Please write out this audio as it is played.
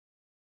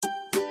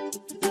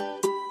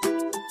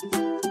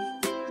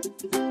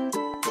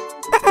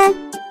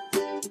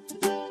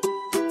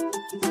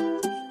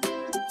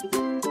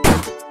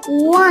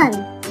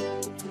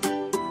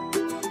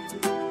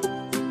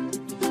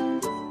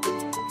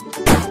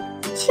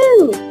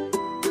2,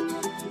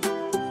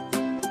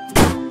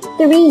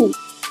 3,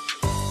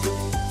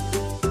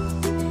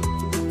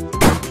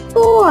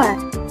 4,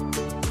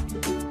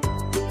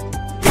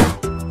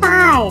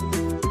 5,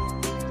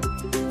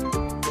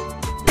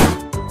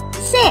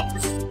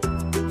 6,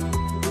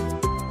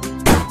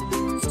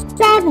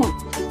 7,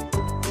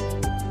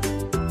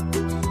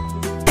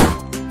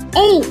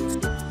 8,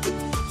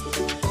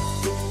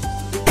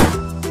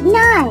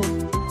 9,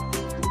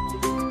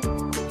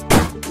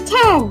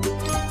 10.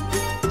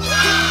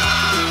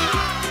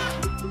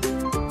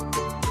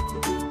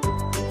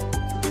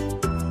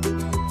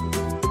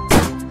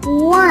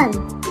 1,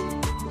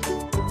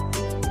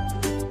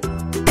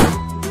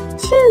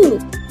 2,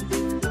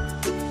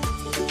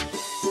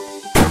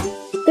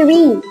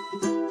 3,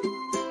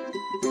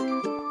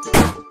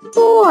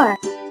 4,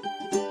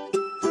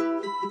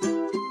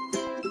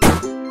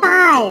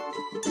 5,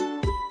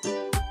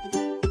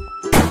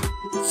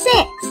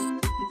 6,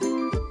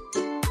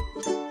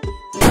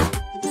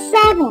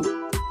 7,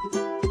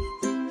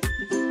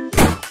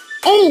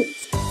 8,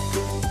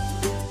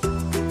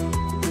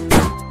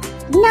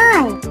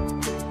 9,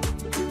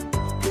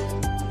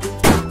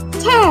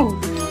 10.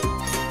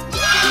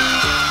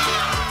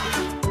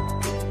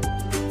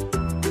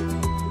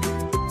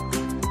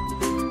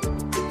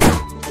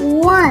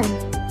 1,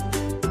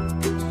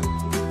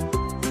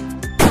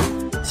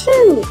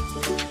 2,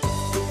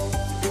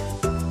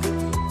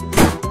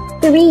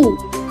 3,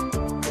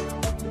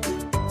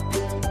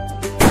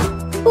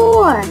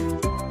 4,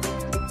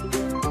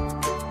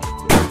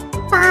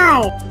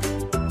 5,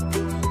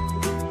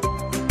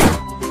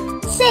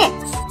 6,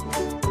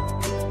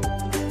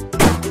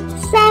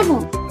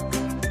 7,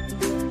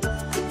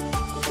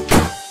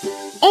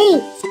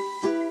 8,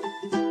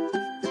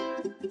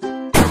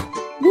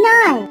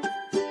 9,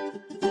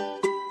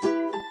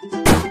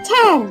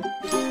 10.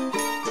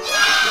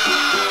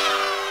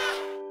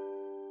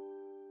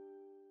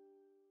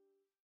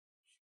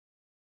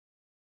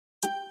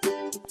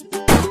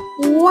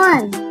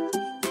 1,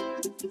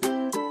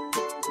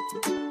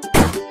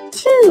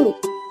 2,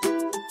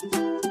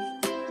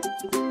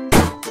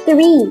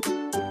 3,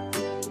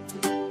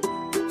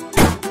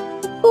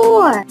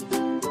 4,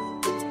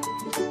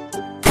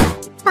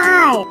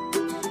 5,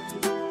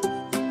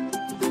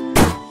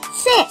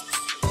 6,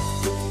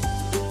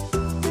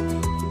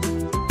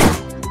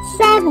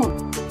 7,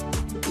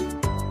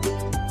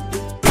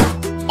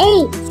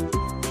 8,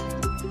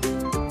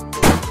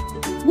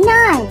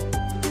 9,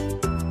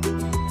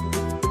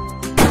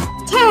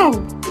 10.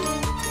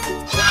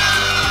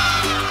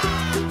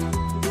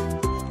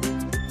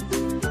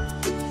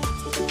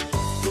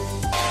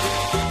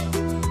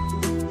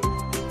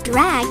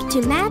 'Drag to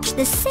match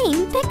the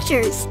same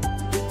pictures.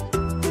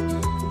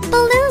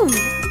 Balloon.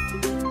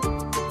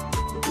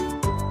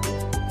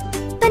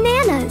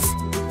 Bananas.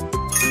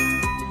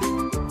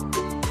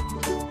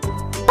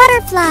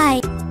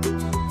 Butterfly.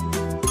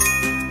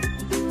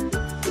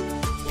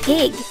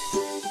 Pig.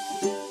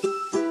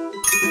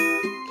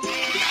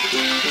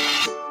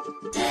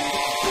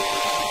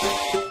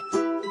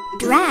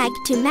 Drag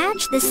to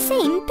match the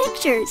same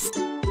pictures.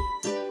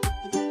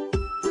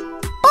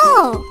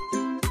 Ball.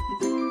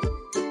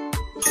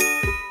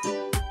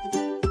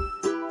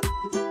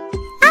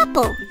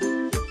 Apple.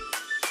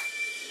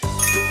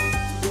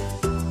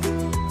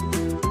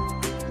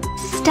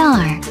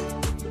 Star.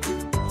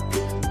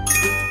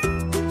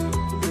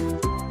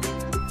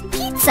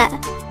 Pizza.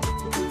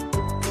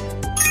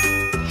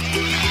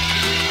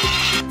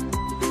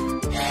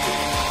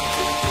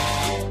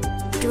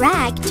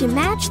 Drag to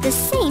match the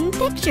same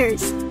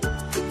pictures.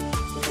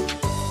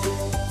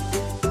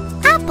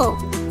 Apple.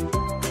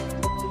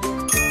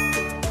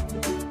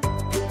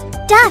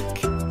 Duck.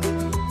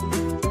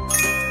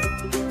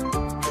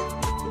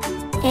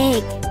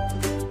 Egg.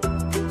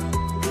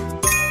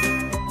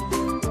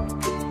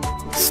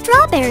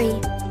 Strawberry.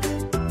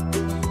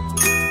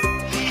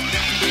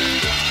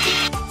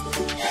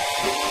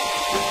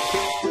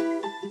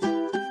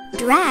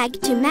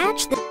 Drag to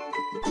match the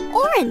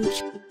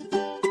orange.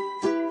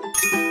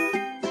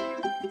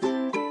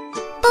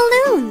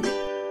 Balloon.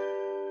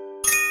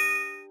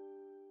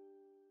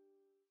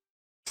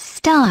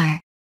 Star.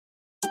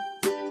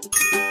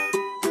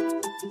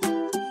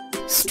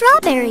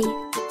 Strawberry.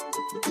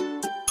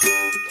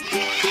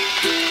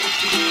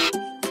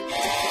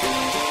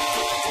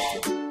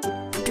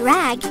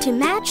 Drag to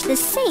match the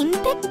same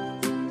pic.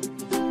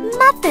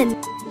 Muffin.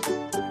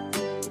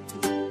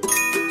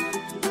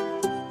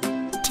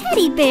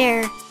 Teddy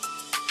bear.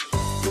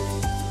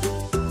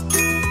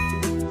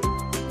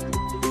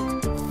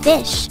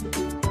 Fish.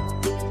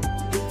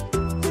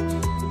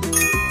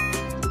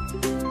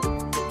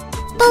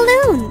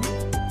 Balloon.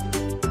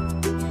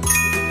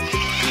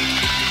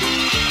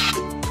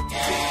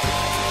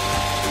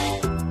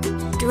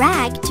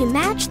 Drag to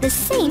match the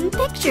same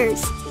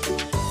pictures.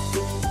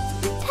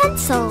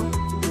 Pencil.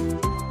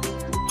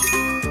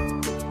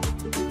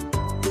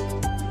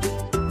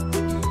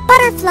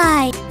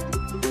 Butterfly.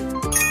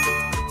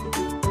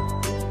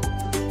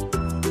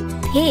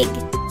 Pig.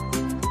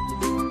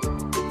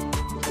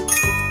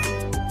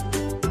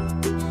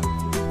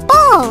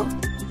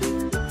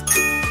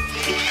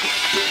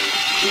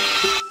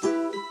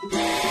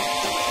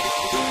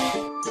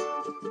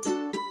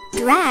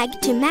 Drag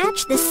to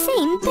match the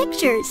same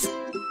pictures.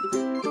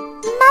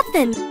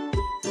 Muffin.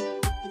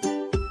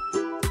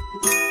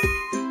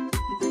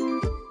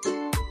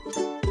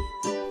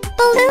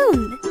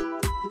 Balloon.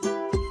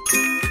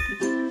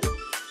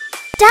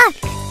 Duck.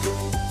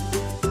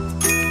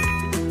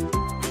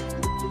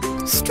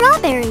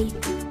 Strawberry.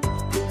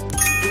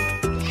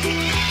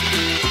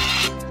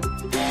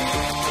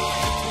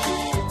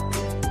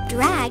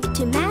 Drag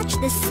to match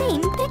the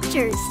same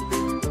pictures.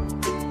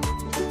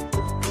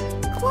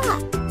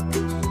 Clock.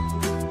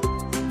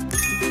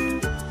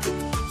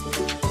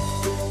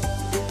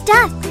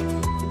 Duck.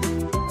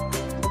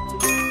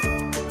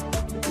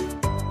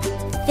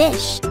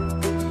 Fish.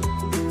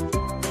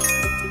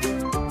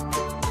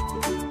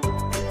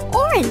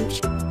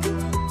 Orange.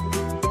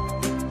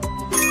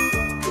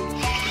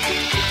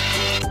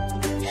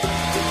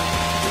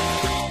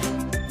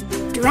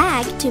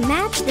 Drag to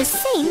match the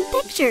same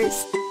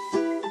pictures.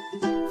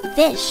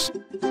 Fish.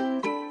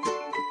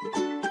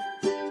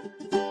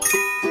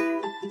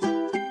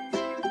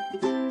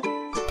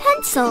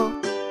 Pencil.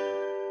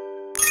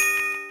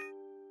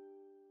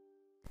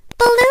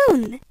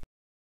 Balloon.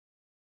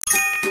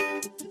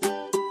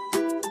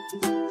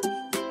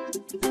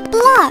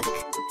 Block.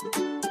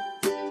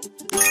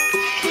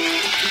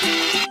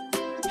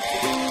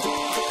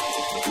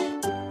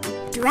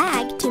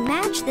 Drag to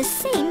match the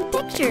same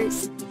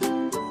pictures.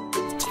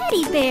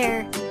 Teddy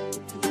bear.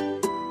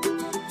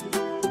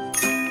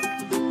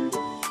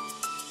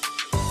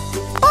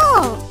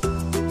 Ball.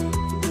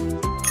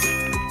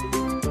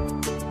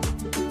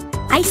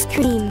 Ice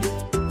cream.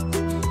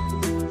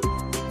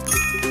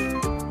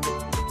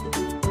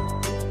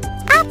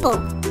 Apple.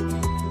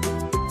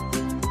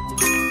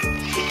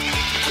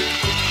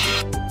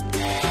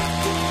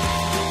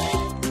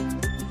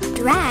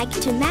 Drag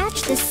to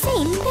match the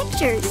same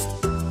pictures.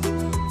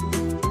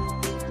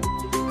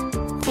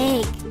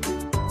 Egg.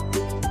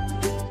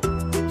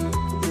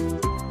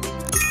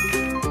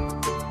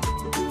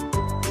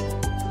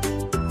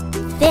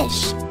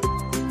 Fish.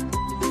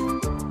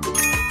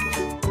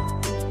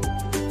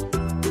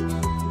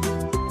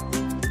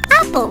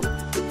 Apple.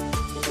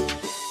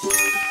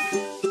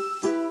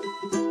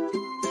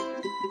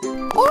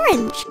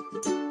 Orange.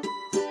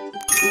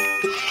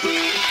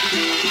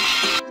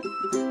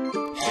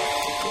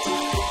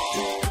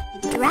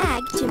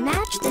 Drag to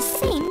match the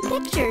same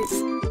pictures.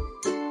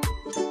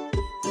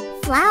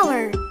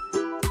 Flower.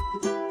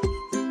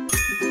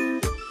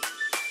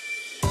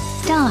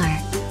 Star.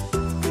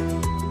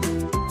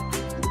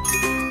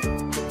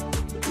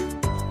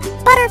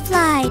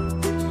 Butterfly.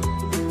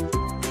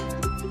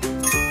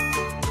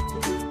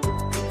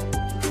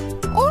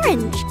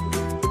 Orange.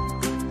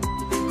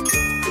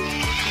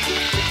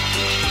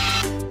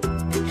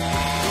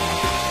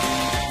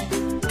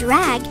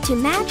 Drag to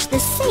match the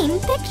same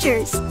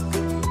pictures.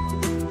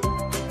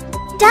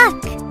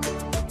 Duck.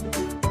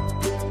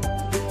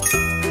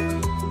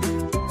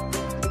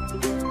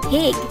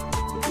 Pig.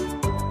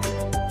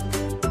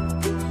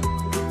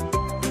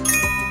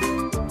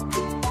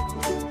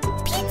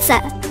 Pizza.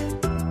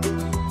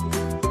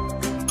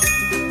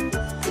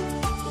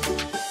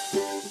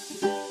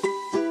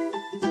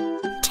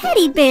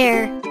 Teddy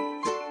bear.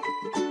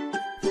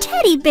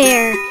 Teddy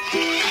bear.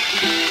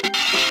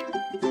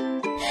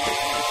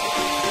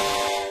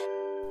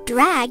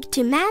 Drag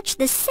to match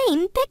the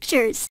same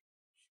pictures.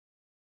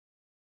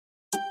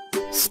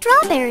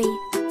 Strawberry.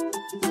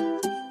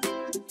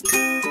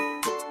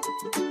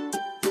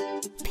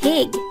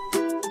 Pig.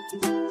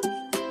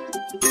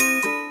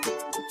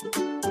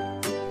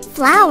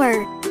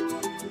 Flower.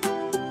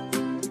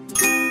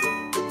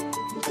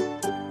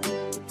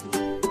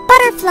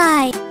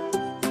 Butterfly.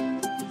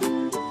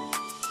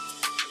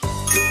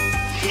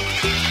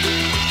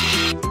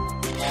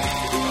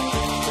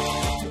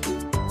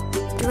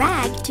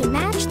 Drag to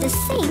match the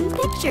same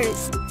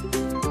pictures.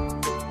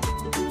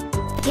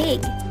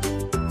 Pig.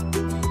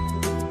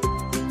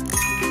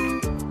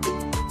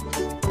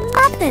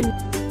 Muffin.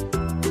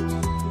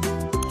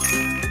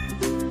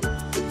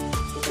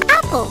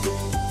 Apple.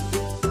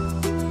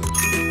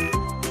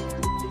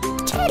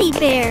 Teddy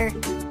bear.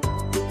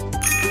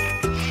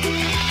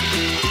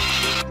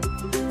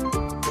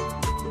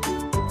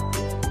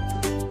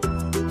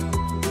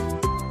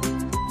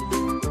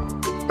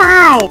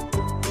 Five,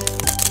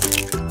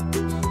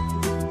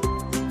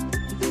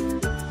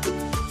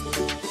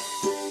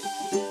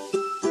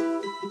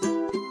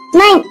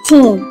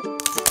 19,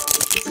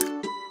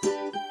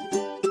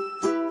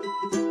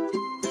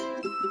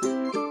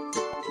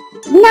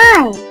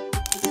 9,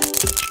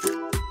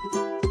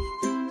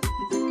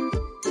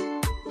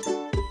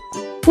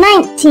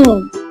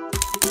 19,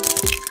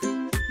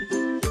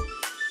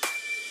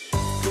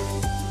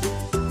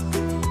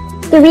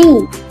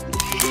 3,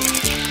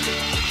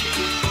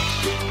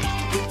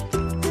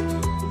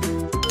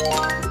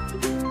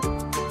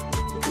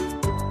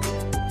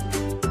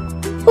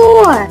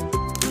 4,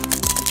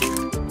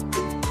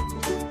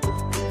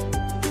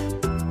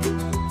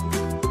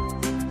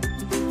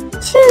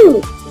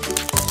 2,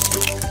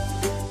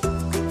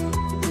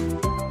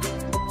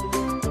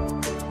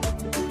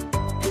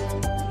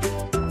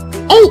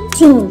 8,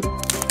 18.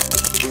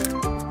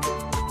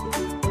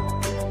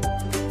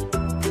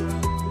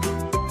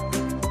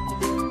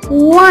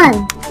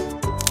 1.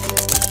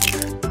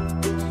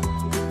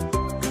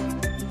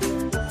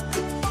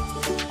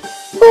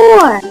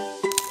 4.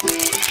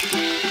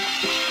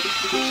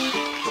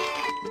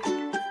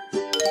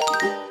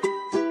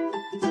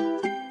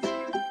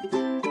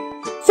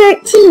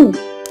 13.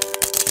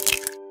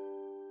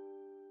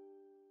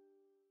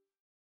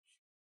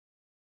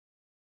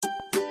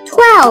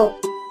 12.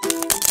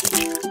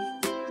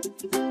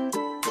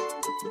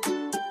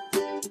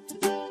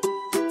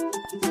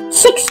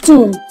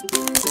 16.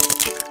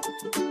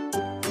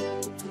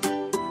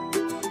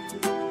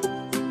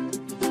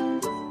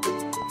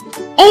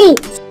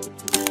 8.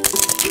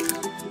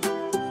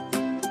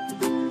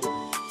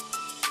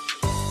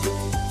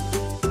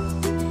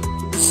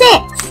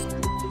 6.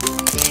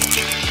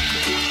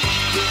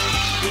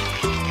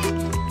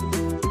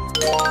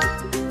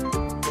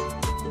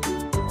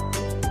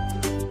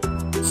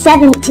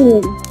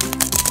 17.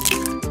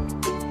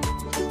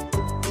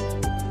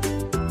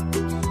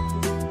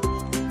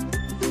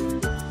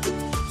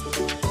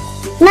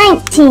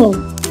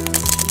 19.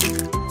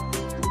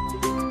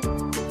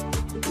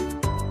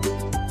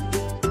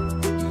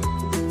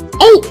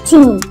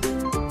 18.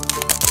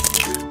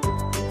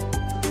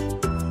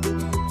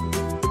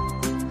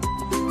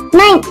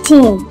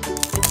 19.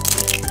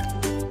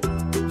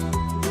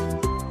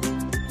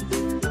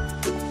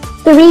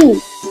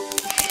 3.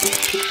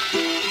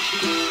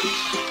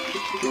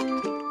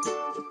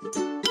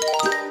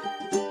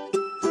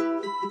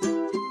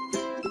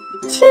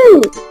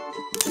 2.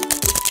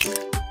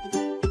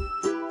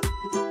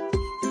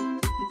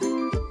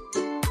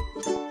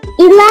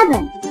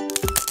 11.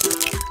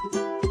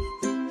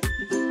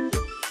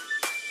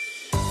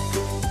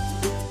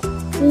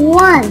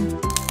 1.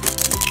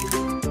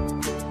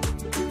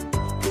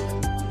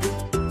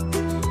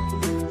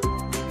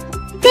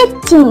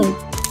 15.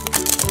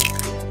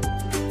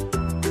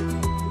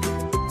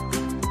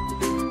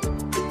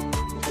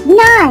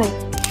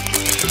 9.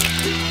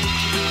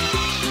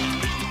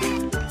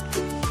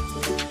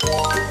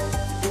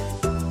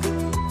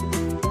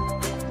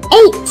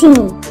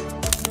 18.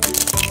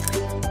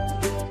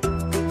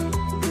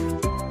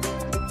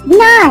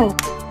 9.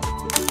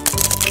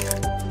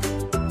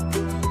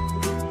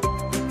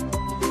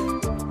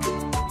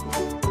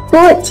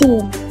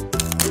 14.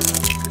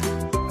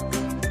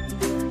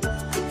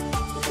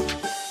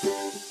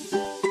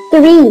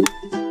 3.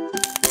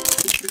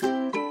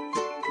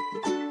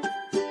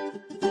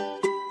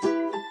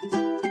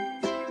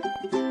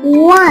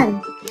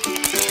 1.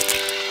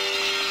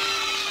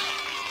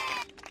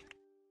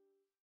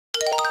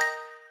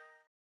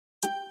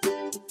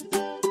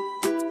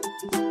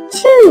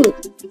 2.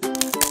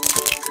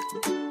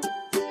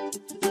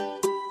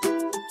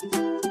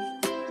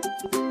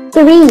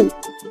 3.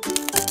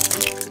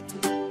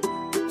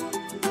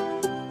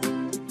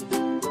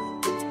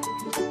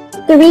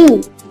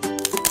 3.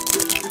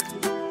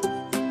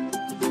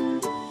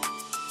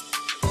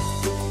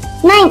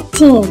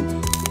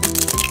 19.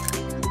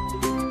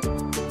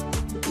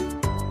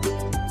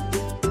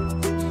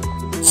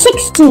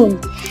 16.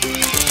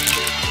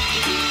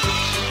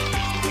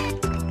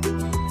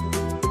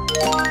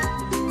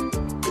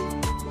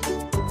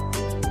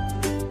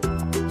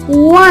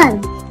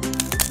 1.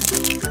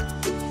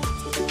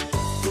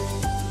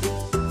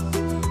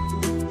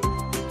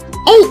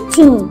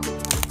 18.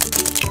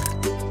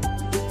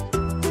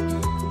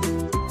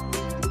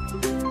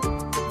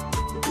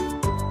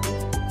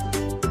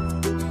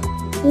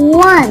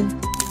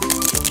 1.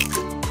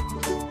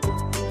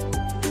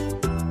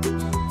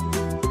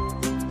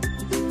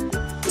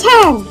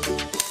 10.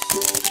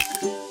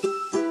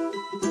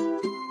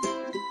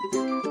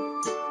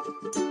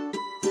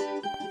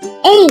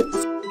 8.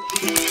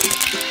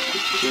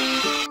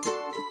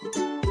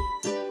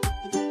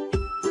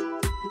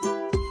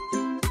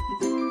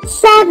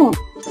 7.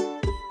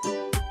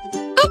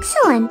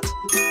 Excellent!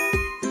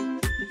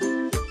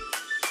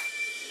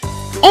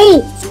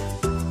 8.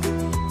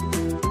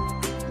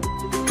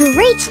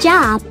 Great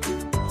job!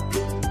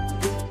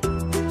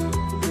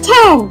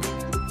 10.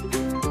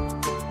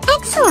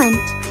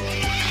 Excellent!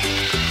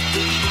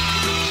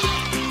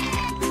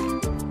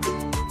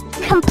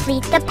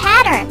 Complete the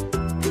pattern.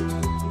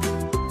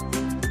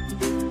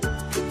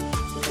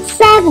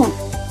 7.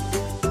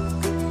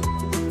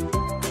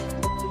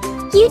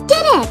 You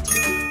did it!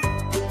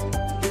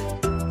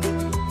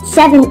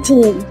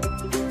 17.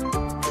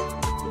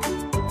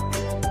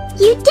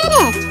 You did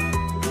it!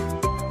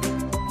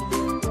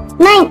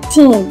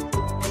 19.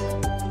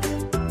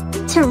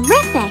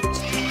 Terrific!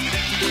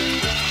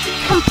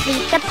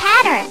 Complete the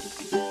pattern.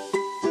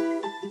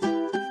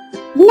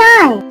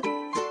 9.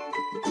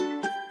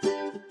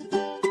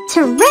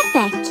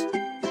 Terrific!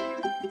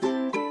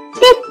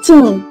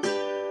 15.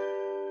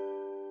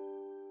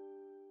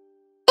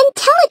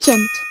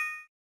 Intelligent!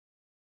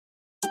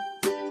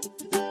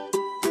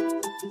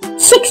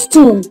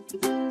 16.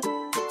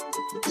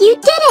 You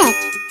did it!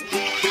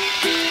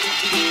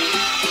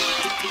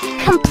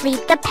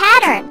 Complete the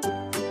pattern.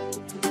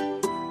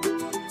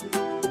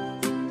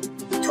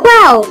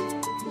 12,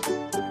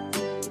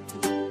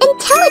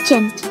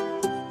 Intelligent.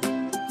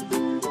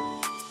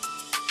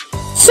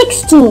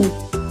 16,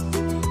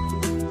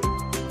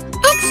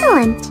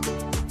 Excellent.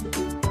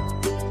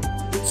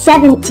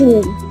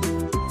 17,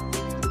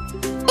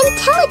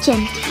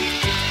 Intelligent.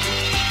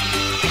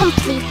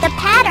 Complete the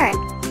pattern.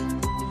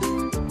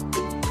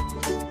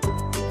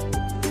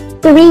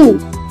 3,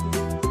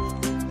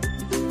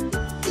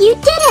 You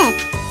did it.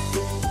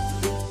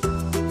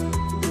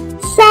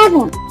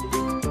 7,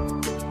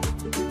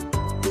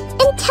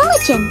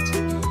 Intelligent.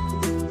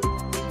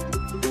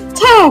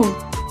 10,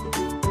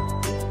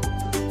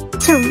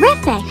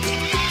 Terrific.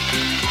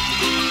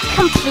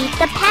 Complete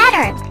the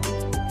pattern.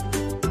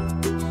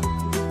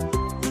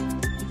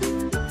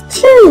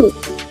 2,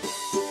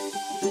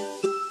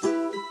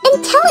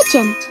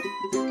 Intelligent.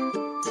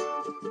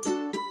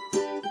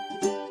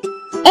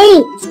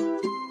 8,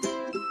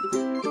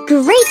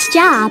 Great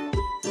job.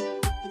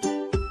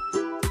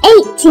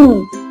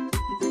 18,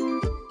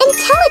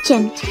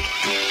 Intelligent.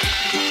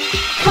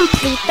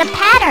 Complete the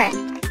pattern.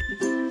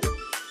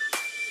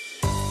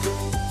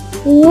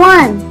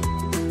 1,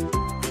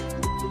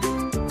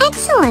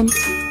 Excellent.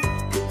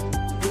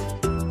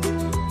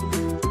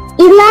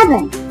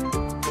 11,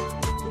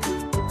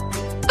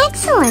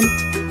 Excellent.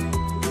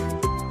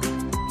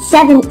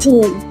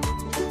 17,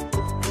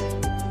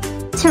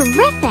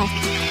 Terrific.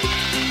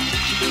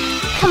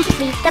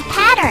 Complete the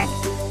pattern.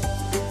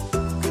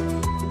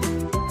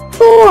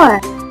 4,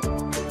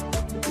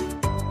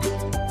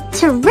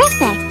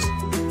 Terrific.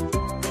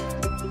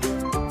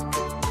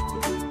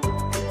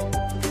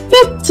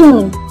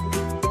 15,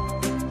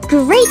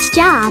 Great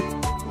job.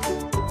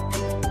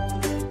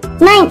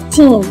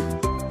 19,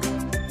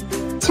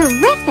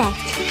 Terrific.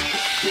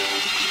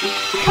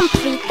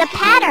 Complete the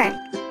pattern.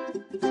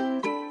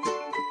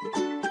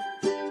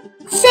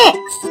 6,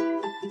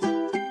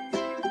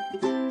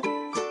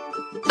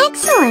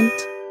 Excellent.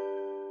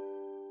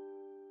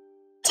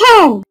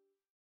 10,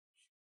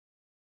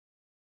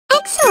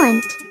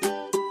 Excellent.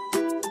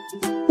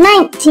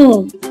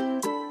 19,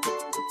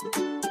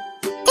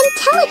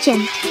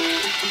 Intelligent.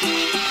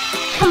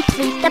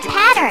 Complete the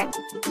pattern.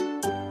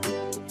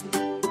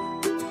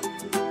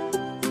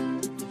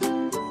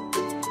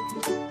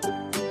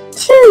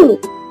 2,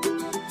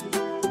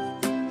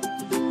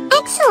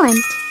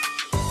 Excellent.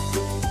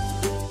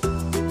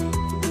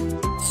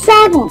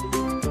 7,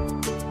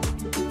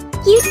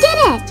 You did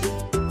it.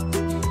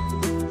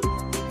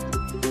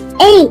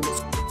 8,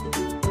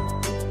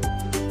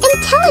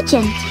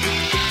 Intelligent.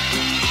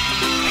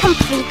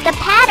 Complete the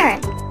pattern.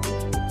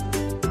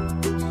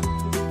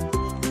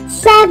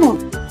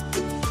 7,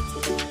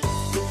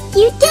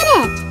 You did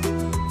it.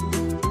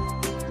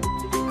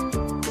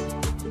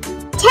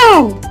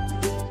 10,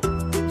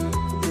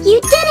 You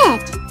did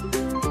it.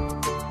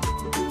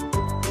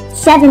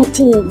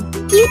 17,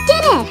 You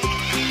did it.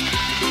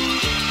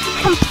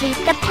 Complete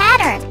the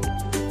pattern.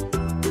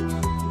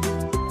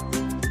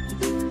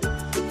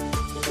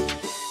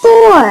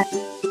 4,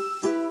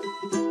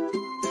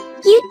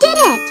 You did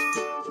it.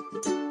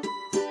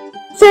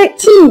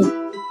 13,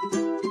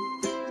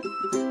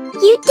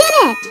 You did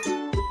it.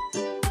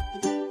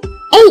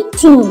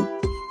 18,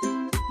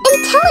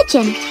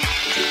 Intelligent.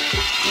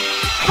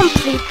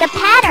 Complete the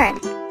pattern.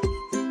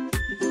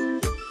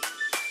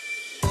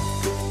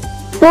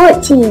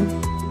 14,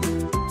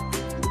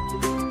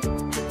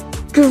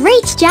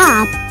 Great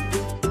job.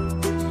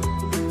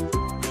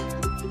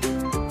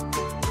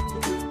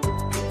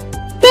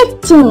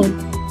 15,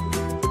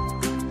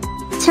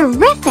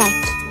 Terrific.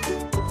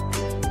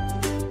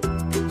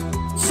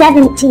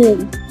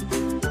 17,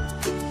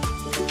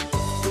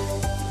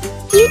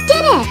 You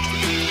did it.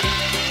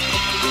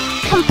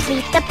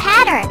 Complete the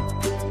pattern.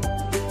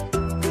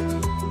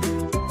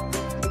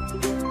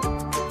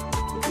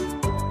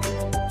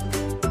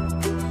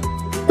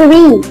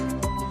 3,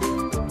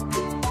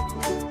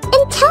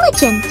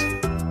 Intelligent.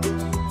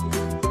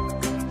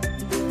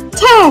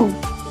 10,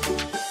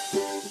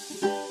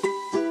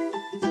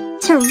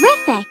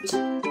 Terrific.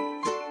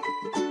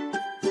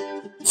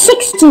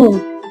 16,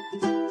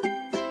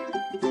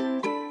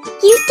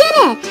 You did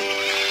it.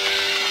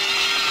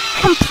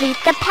 Complete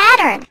the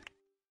pattern.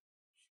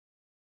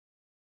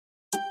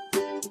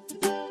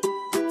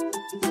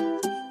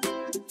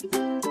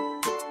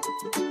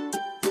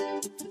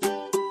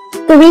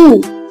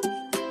 3,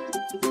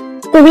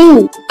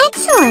 3,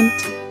 Excellent.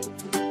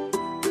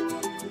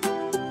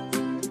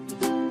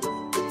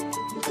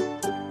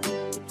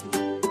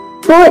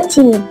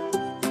 14,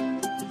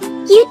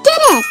 You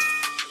did it.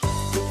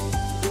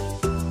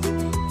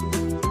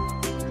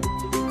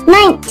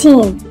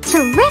 19,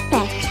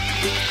 Terrific.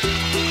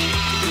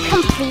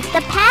 Complete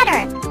the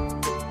pattern.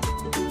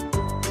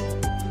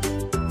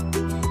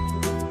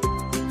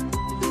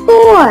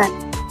 4,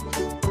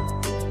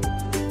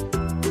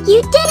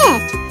 You did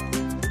it.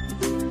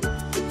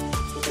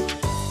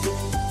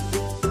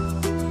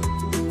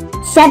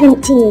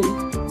 17,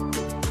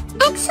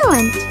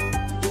 Excellent.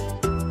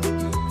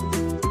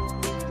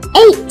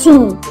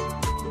 18,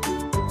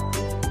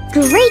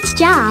 Great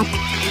job.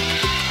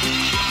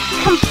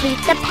 Complete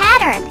the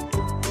pattern.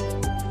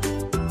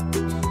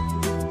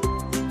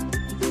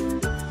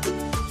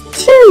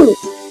 2,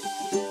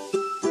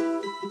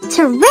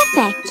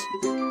 Terrific!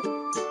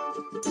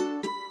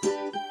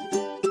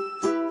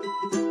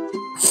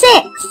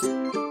 6,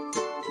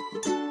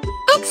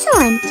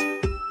 Excellent!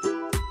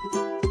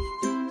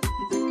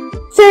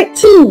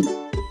 13,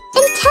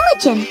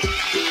 Intelligent!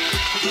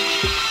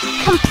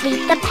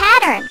 Complete the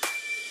pattern.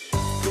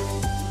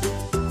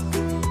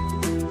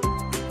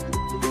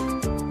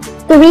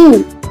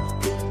 3,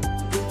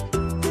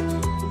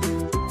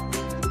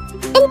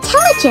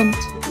 Intelligent!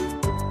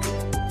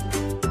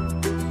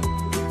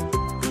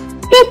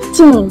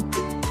 15,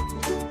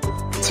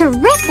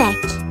 Terrific!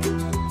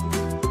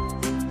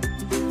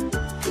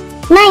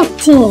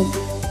 19,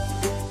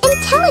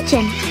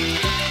 Intelligent!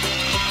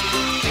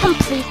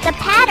 Complete the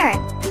pattern.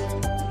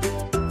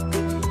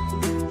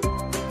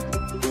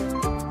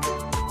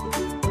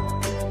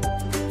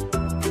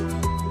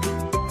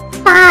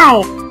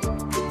 5,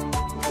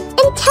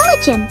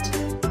 Intelligent!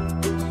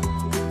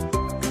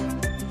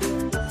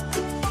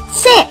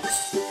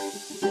 6,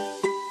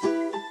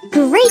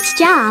 Great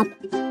job!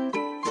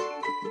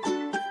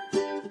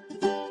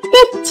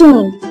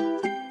 15,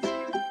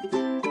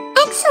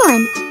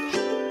 Excellent!